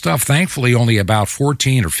getting this stuff. Thankfully, only about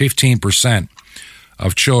 14 or 15%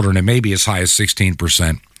 of children, and maybe as high as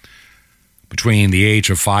 16%, between the age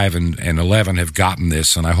of 5 and 11 have gotten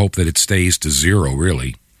this, and I hope that it stays to zero,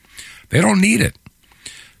 really. They don't need it.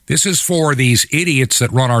 This is for these idiots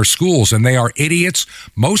that run our schools, and they are idiots.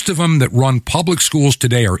 Most of them that run public schools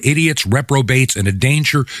today are idiots, reprobates, and a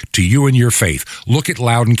danger to you and your faith. Look at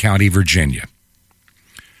Loudoun County, Virginia.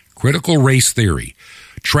 Critical race theory,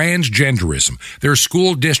 transgenderism. There are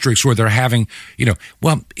school districts where they're having,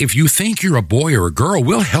 if you think you're a boy or a girl,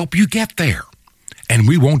 we'll help you get there. And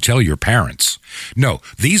we won't tell your parents. No,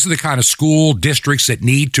 these are the kind of school districts that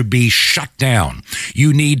need to be shut down.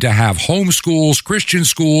 You need to have homeschools, Christian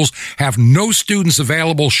schools, have no students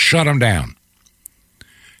available, shut them down.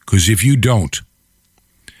 Because if you don't,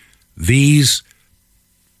 these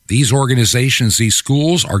organizations, these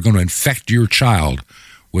schools are going to infect your child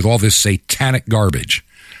with all this satanic garbage.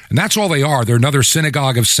 And that's all they are. They're another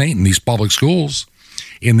synagogue of Satan, these public schools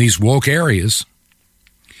in these woke areas.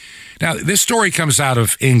 Now, this story comes out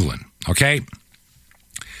of England, okay?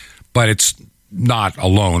 But it's not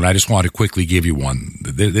alone. I just want to quickly give you one.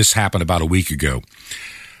 This happened about a week ago.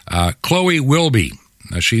 Chloe Wilby,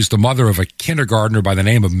 she's the mother of a kindergartner by the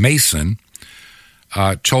name of Mason,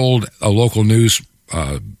 told a local news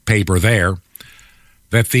paper there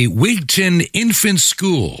that the Wigton Infant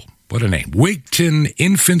School, what a name, Wigton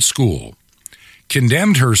Infant School,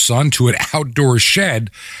 condemned her son to an outdoor shed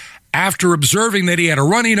after observing that he had a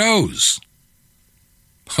runny nose.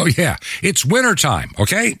 Oh, yeah, it's wintertime,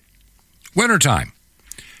 okay? Wintertime.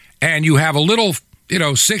 And you have a little,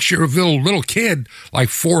 6-year-old little kid, like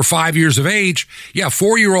 4 or 5 years of age. Yeah,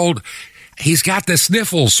 4-year-old, he's got the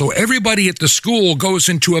sniffles. So everybody at the school goes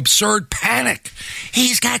into absurd panic.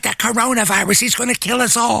 He's got the coronavirus. He's going to kill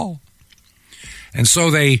us all. And so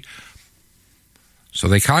they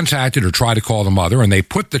contacted or tried to call the mother, and they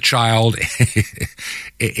put the child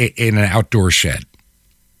in an outdoor shed.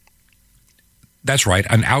 That's right,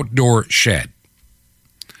 an outdoor shed,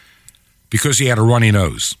 because he had a runny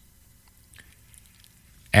nose.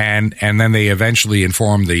 And then they eventually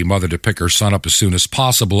informed the mother to pick her son up as soon as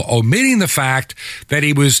possible, omitting the fact that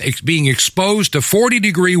he was being exposed to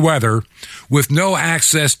 40-degree weather with no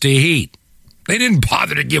access to heat. They didn't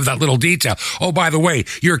bother to give that little detail. Oh, by the way,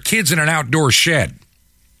 your kid's in an outdoor shed.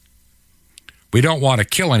 We don't want to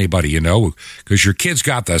kill anybody, because your kid's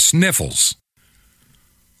got the sniffles.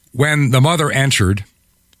 When the mother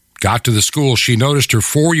got to the school, she noticed her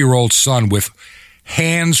 4-year-old son with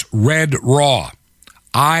hands red raw,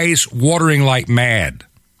 eyes watering like mad.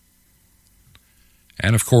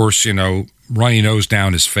 And, of course, runny nose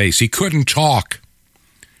down his face. He couldn't talk.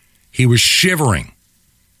 He was shivering.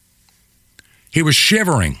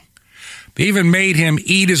 They even made him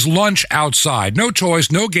eat his lunch outside. No toys,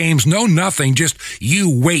 no games, no nothing. Just, you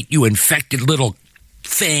wait, you infected little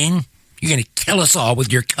thing. You're going to kill us all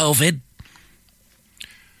with your COVID.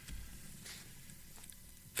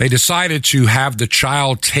 They decided to have the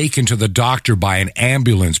child taken to the doctor by an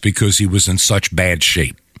ambulance because he was in such bad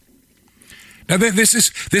shape. Now, this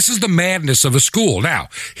is the madness of a school. Now,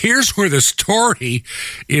 here's where the story,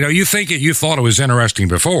 you thought it was interesting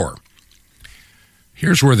before.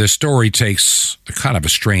 Here's where the story takes kind of a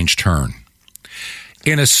strange turn.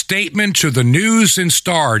 In a statement to the News and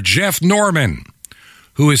Star, Jeff Norman,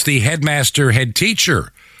 who is the head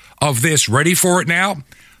teacher of this, ready for it now?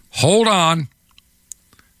 Hold on.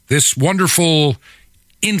 This wonderful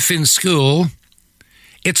infant school,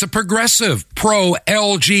 it's a progressive,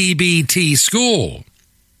 pro-LGBT school.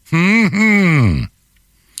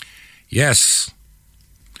 Yes.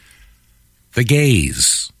 The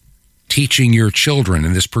gays teaching your children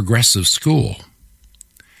in this progressive school.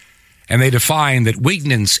 And they define that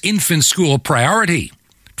Wignan's infant school priority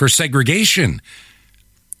for segregation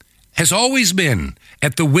has always been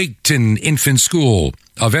at the Wigton Infant School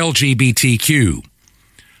of LGBTQ,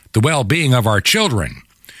 the well-being of our children,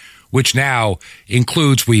 which now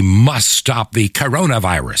includes we must stop the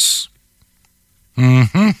coronavirus.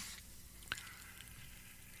 And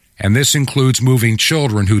this includes moving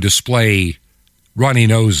children who display runny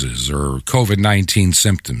noses or COVID-19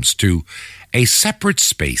 symptoms to a separate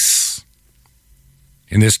space,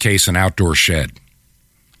 in this case an outdoor shed,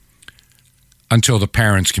 until the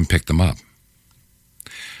parents can pick them up.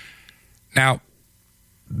 Now,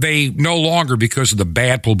 they no longer, because of the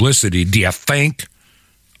bad publicity, do you think,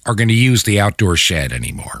 are going to use the outdoor shed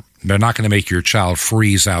anymore. They're not going to make your child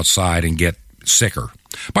freeze outside and get sicker.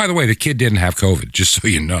 By the way, the kid didn't have COVID, just so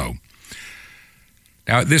you know.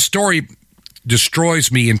 Now, this story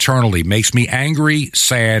destroys me internally, makes me angry,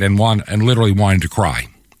 sad, and literally wanting to cry.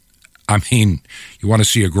 I mean, you want to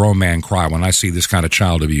see a grown man cry. When I see this kind of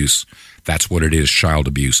child abuse, that's what it is, child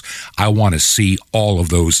abuse. I want to see all of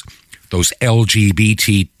those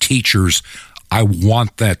LGBT teachers. I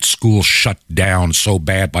want that school shut down so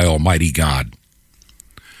bad by Almighty God.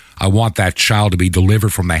 I want that child to be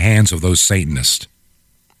delivered from the hands of those Satanists.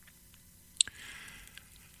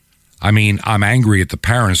 I mean, I'm angry at the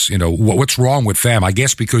parents. You know, what's wrong with them? I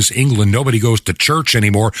guess because England, nobody goes to church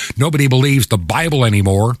anymore. Nobody believes the Bible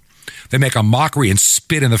anymore. They make a mockery and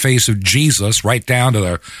spit in the face of Jesus, right down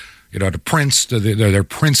to the prince, to their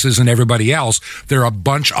princes and everybody else. They're a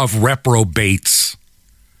bunch of reprobates,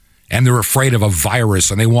 and they're afraid of a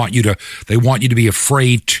virus, and they want you to be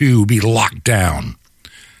afraid to be locked down,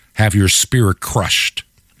 have your spirit crushed.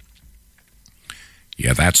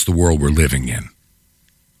 Yeah, that's the world we're living in.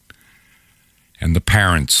 And the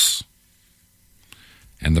parents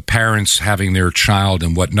having their child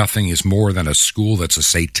in what nothing is more than a school that's a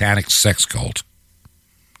satanic sex cult.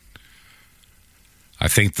 I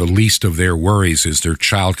think the least of their worries is their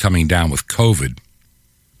child coming down with COVID.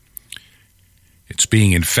 It's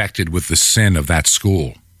being infected with the sin of that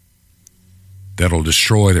school that'll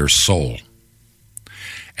destroy their soul.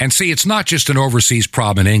 And see, it's not just an overseas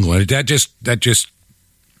problem in England. That just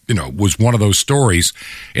was one of those stories.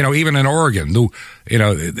 Even in Oregon, the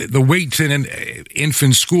Wigton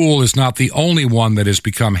Infant School is not the only one that has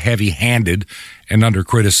become heavy-handed and under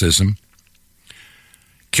criticism.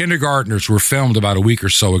 Kindergartners were filmed about a week or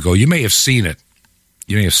so ago. You may have seen it.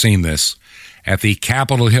 You may have seen this at the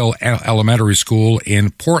Capitol Hill Elementary School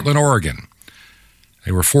in Portland, Oregon.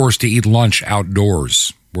 They were forced to eat lunch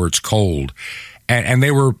outdoors where it's cold, and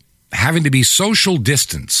they were having to be social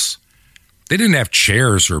distance. They didn't have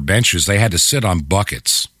chairs or benches. They had to sit on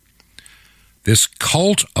buckets. This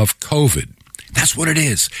cult of COVID, that's what it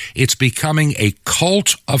is. It's becoming a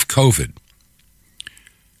cult of COVID.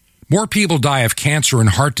 More people die of cancer and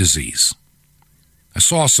heart disease. I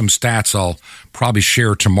saw some stats I'll probably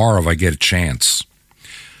share tomorrow if I get a chance.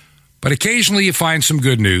 But occasionally you find some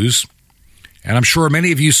good news, and I'm sure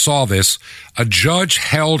many of you saw this. A judge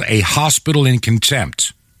held a hospital in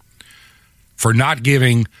contempt for not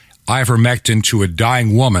giving ivermectin to a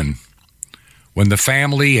dying woman when the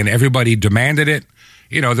family and everybody demanded it.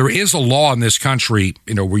 There is a law in this country,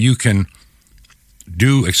 where you can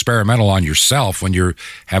do experimental on yourself when you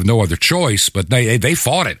have no other choice, but they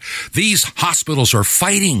fought it. These hospitals are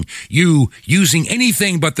fighting you using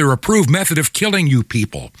anything but their approved method of killing you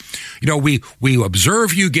people. We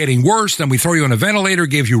observe you getting worse, then we throw you on a ventilator,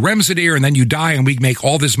 give you Remdesivir, and then you die, and we make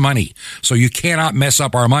all this money. So you cannot mess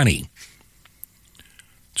up our money.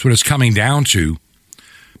 That's what it's coming down to.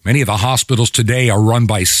 Many of the hospitals today are run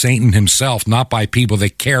by Satan himself, not by people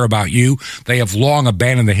that care about you. They have long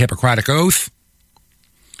abandoned the Hippocratic Oath.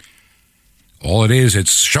 All it is,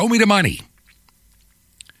 it's show me the money.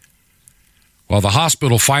 Well, the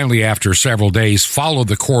hospital finally, after several days, followed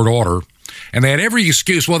the court order, and they had every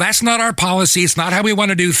excuse. Well, that's not our policy. It's not how we want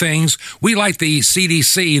to do things. We like the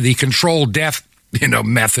CDC, the controlled death,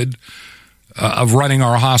 method of running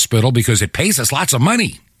our hospital because it pays us lots of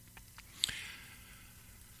money.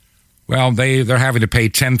 Well, they're having to pay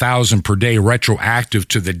 $10,000 per day retroactive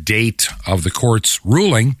to the date of the court's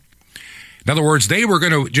ruling. In other words, they were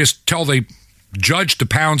going to just tell the judge to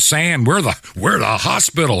pound sand. We're the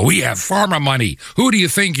hospital. We have pharma money. Who do you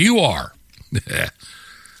think you are?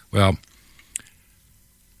 Well,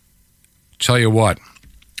 tell you what,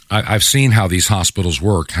 I've seen how these hospitals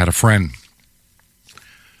work. Had a friend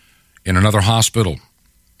in another hospital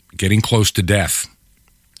getting close to death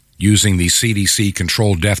using the CDC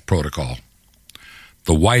controlled death protocol.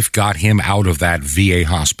 The wife got him out of that VA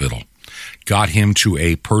hospital, got him to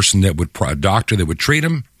a doctor that would treat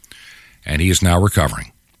him, and he is now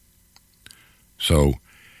recovering. So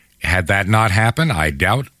Had that not happened, I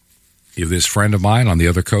doubt if this friend of mine on the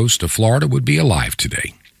other coast of Florida would be alive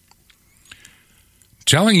today. I'm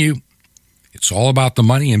telling you, it's all about the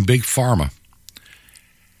money and big pharma.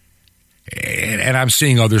 And I'm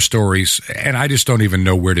seeing other stories, and I just don't even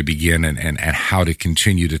know where to begin and how to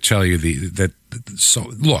continue to tell you that.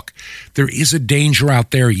 So, look, there is a danger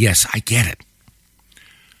out there. Yes, I get it.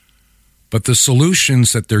 But the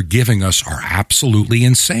solutions that they're giving us are absolutely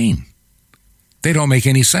insane. They don't make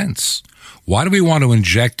any sense. Why do we want to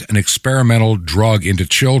inject an experimental drug into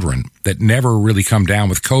children that never really come down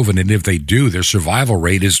with COVID? And if they do, their survival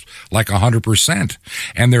rate is like 100%.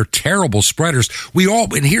 And they're terrible spreaders.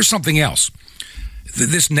 And here's something else.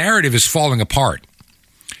 This narrative is falling apart.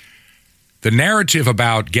 The narrative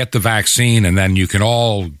about get the vaccine and then you can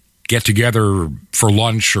all get together for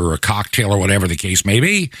lunch or a cocktail or whatever the case may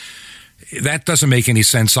be, that doesn't make any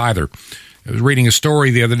sense either. I was reading a story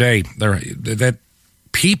the other day that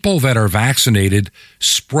people that are vaccinated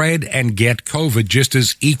spread and get COVID just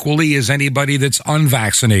as equally as anybody that's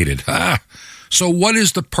unvaccinated. So what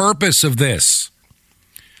is the purpose of this?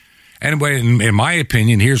 And in my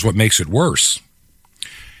opinion, here's what makes it worse.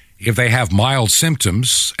 If they have mild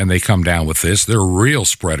symptoms and they come down with this, they're real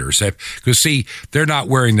spreaders. Because see, they're not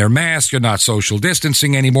wearing their mask, you're not social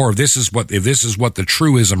distancing anymore. If this is what the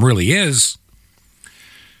truism really is,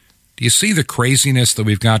 do you see the craziness that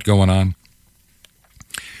we've got going on?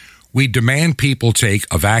 We demand people take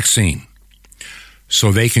a vaccine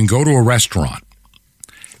so they can go to a restaurant.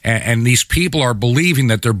 And these people are believing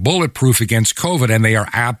that they're bulletproof against COVID, and they are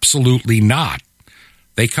absolutely not.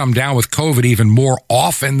 They come down with COVID even more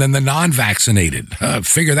often than the non-vaccinated.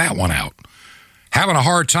 Figure that one out. Having a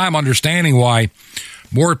hard time understanding why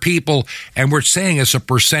more people, and we're saying it's a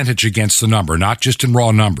percentage against the number, not just in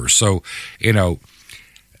raw numbers. So,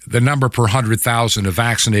 the number per 100,000 of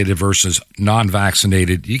vaccinated versus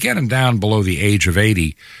non-vaccinated, you get them down below the age of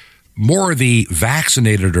 80. More of the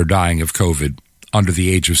vaccinated are dying of COVID under the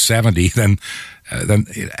age of 70 than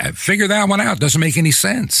figure that one out. Doesn't make any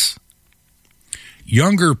sense.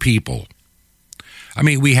 Younger people. I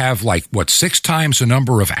mean, we have 6 times the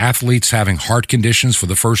number of athletes having heart conditions for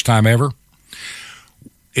the first time ever.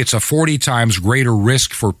 It's a 40 times greater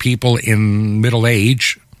risk for people in middle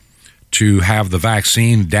age to have the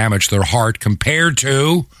vaccine damage their heart compared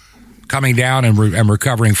to coming down and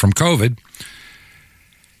recovering from COVID.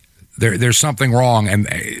 There's something wrong.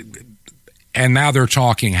 And now they're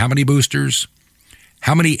talking, how many boosters?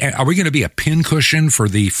 How many? Are we going to be a pincushion for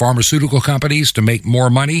the pharmaceutical companies to make more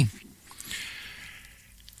money?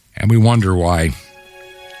 And we wonder why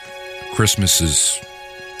Christmas is,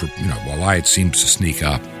 why it seems to sneak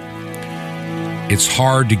up. It's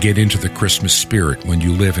hard to get into the Christmas spirit when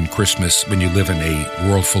you live in a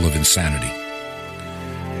world full of insanity.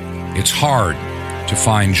 It's hard to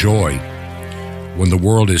find joy when the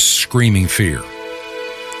world is screaming fear.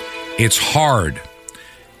 It's hard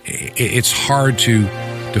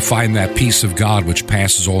to find that peace of God which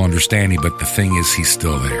passes all understanding, but the thing is, he's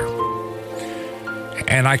still there.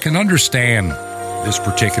 And I can understand this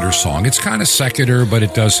particular song. It's kind of secular, but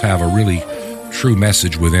it does have a really true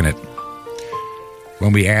message within it.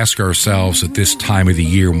 When we ask ourselves at this time of the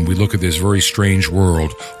year, when we look at this very strange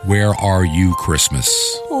world, where are you, Christmas?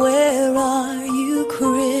 Where are you,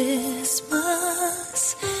 Christmas?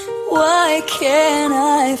 Why can't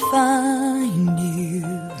I find you?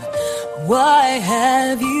 Why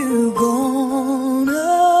have you gone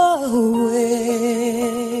away?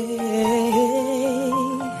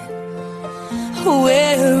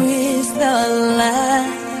 Where is the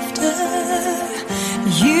laughter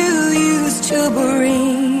you used to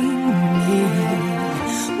bring me?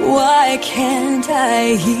 Why can't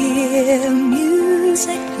I hear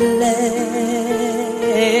music play?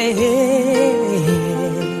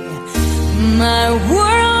 My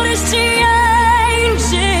world is changing,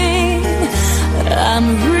 I'm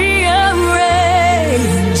rearranging.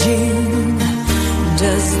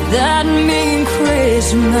 Does that mean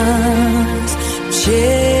Christmas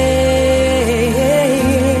changes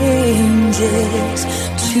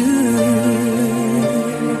too?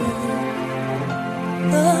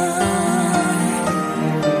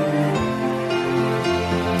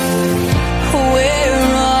 Where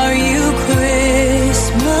are you,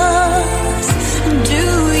 Christmas? Do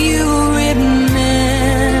you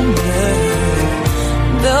remember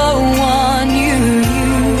the one you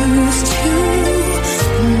used to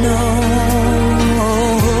know?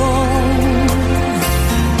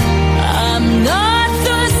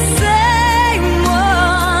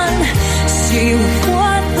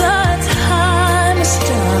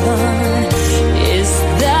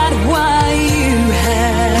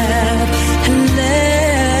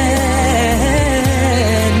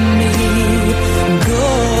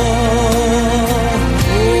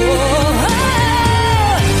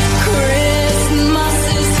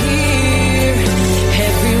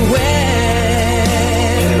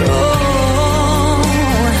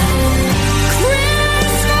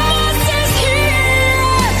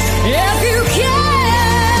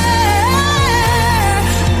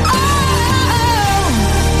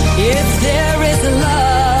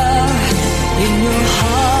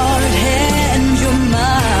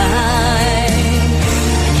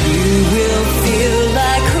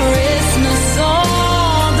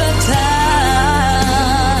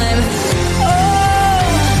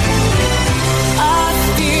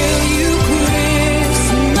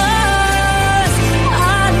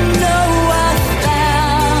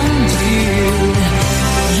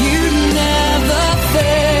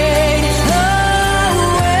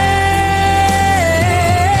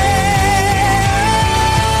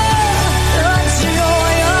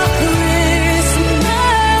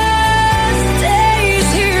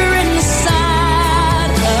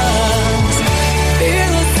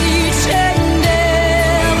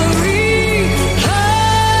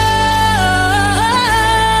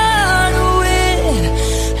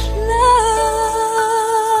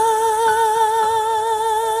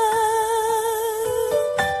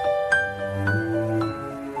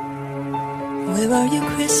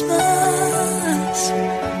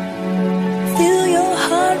 Fill your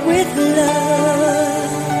heart with love.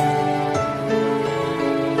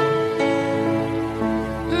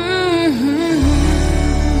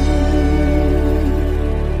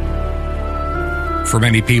 For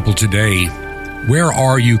many people today, where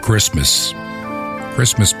are you Christmas?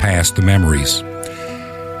 Christmas past, the memories.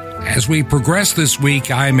 As we progress this week,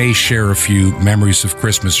 I may share a few memories of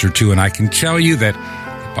Christmas or two, and I can tell you that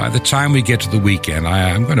by the time we get to the weekend,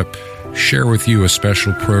 I'm going to share with you a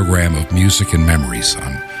special program of music and memories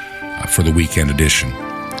for the weekend edition.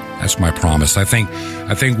 That's my promise. I think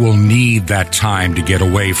we'll need that time to get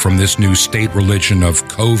away from this new state religion of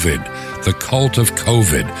COVID, the cult of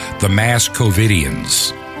COVID, the mass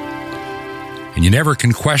COVIDians. And you never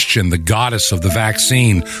can question the goddess of the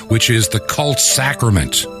vaccine, which is the cult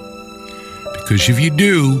sacrament. Because if you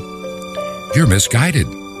do, you're misguided.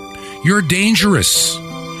 You're dangerous.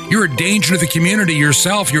 You're a danger to the community,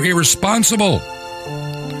 yourself. You're irresponsible.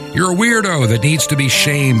 You're a weirdo that needs to be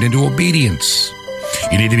shamed into obedience.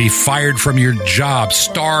 You need to be fired from your job,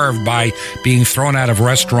 starved by being thrown out of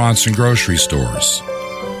restaurants and grocery stores.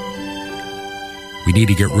 We need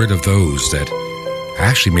to get rid of those that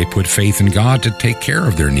actually may put faith in God to take care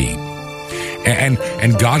of their need. And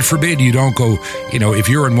God forbid you don't go, if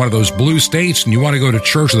you're in one of those blue states and you want to go to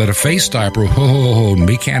church without a face diaper,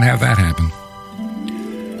 we can't have that happen.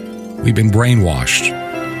 We've been brainwashed.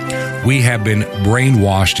 We have been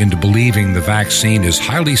brainwashed into believing the vaccine is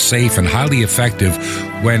highly safe and highly effective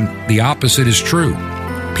when the opposite is true.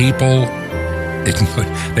 People,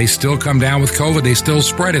 they still come down with COVID. They still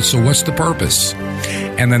spread it. So what's the purpose?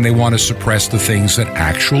 And then they want to suppress the things that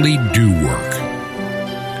actually do work.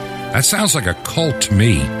 That sounds like a cult to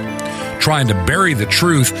me, trying to bury the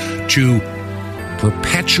truth to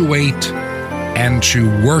perpetuate and to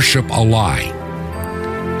worship a lie.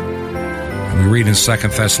 We read in 2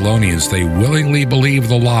 Thessalonians, they willingly believe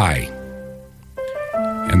the lie,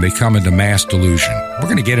 and they come into mass delusion. We're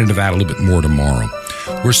going to get into that a little bit more tomorrow.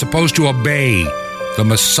 We're supposed to obey the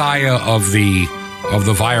Messiah of the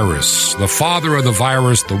virus, the father of the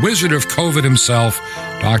virus, the wizard of COVID himself,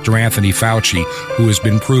 Dr. Anthony Fauci, who has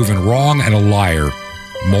been proven wrong and a liar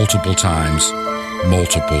multiple times.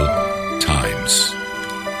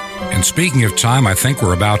 And speaking of time, I think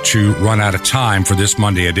we're about to run out of time for this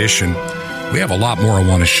Monday edition. We have a lot more I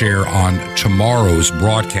want to share on tomorrow's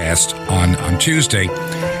broadcast on Tuesday.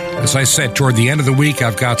 As I said, toward the end of the week,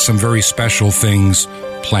 I've got some very special things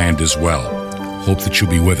planned as well. Hope that you'll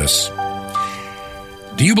be with us.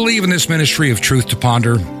 Do you believe in this ministry of Truth to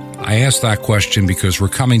Ponder? I ask that question because we're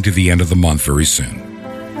coming to the end of the month very soon.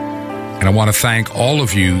 And I want to thank all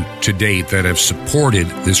of you to date that have supported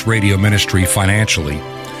this radio ministry financially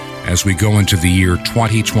as we go into the year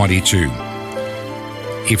 2022.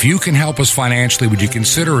 If you can help us financially, would you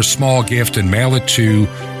consider a small gift and mail it to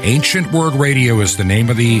Ancient Word Radio is the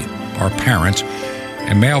name of our parent,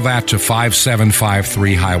 and mail that to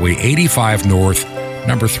 5753 Highway 85 North,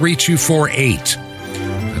 number 3248.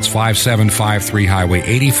 That's 5753 Highway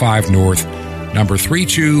 85 North, number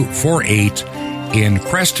 3248 in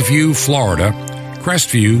Crestview, Florida,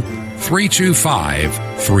 Crestview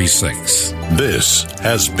 32536. This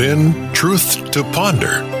has been Truth to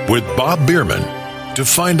Ponder with Bob Bierman. To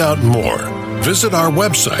find out more, visit our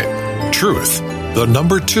website,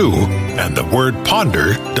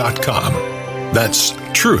 truth2ponder.com. That's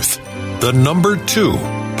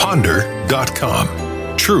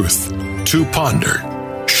truth2ponder.com. Truth to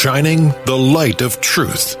Ponder, shining the light of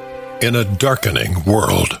truth in a darkening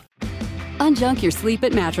world. Unjunk your sleep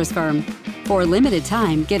at Mattress Firm. For a limited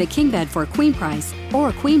time, get a king bed for a queen price or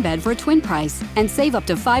a queen bed for a twin price and save up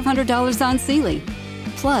to $500 on Sealy.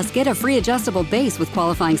 Plus, get a free adjustable base with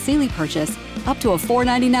qualifying Sealy purchase up to a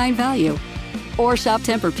 $499 value. Or shop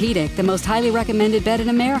Tempur-Pedic, the most highly recommended bed in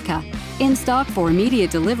America, in stock for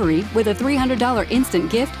immediate delivery with a $300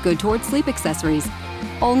 instant gift good towards sleep accessories.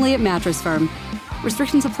 Only at Mattress Firm.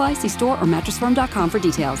 Restrictions apply. See store or mattressfirm.com for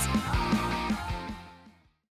details.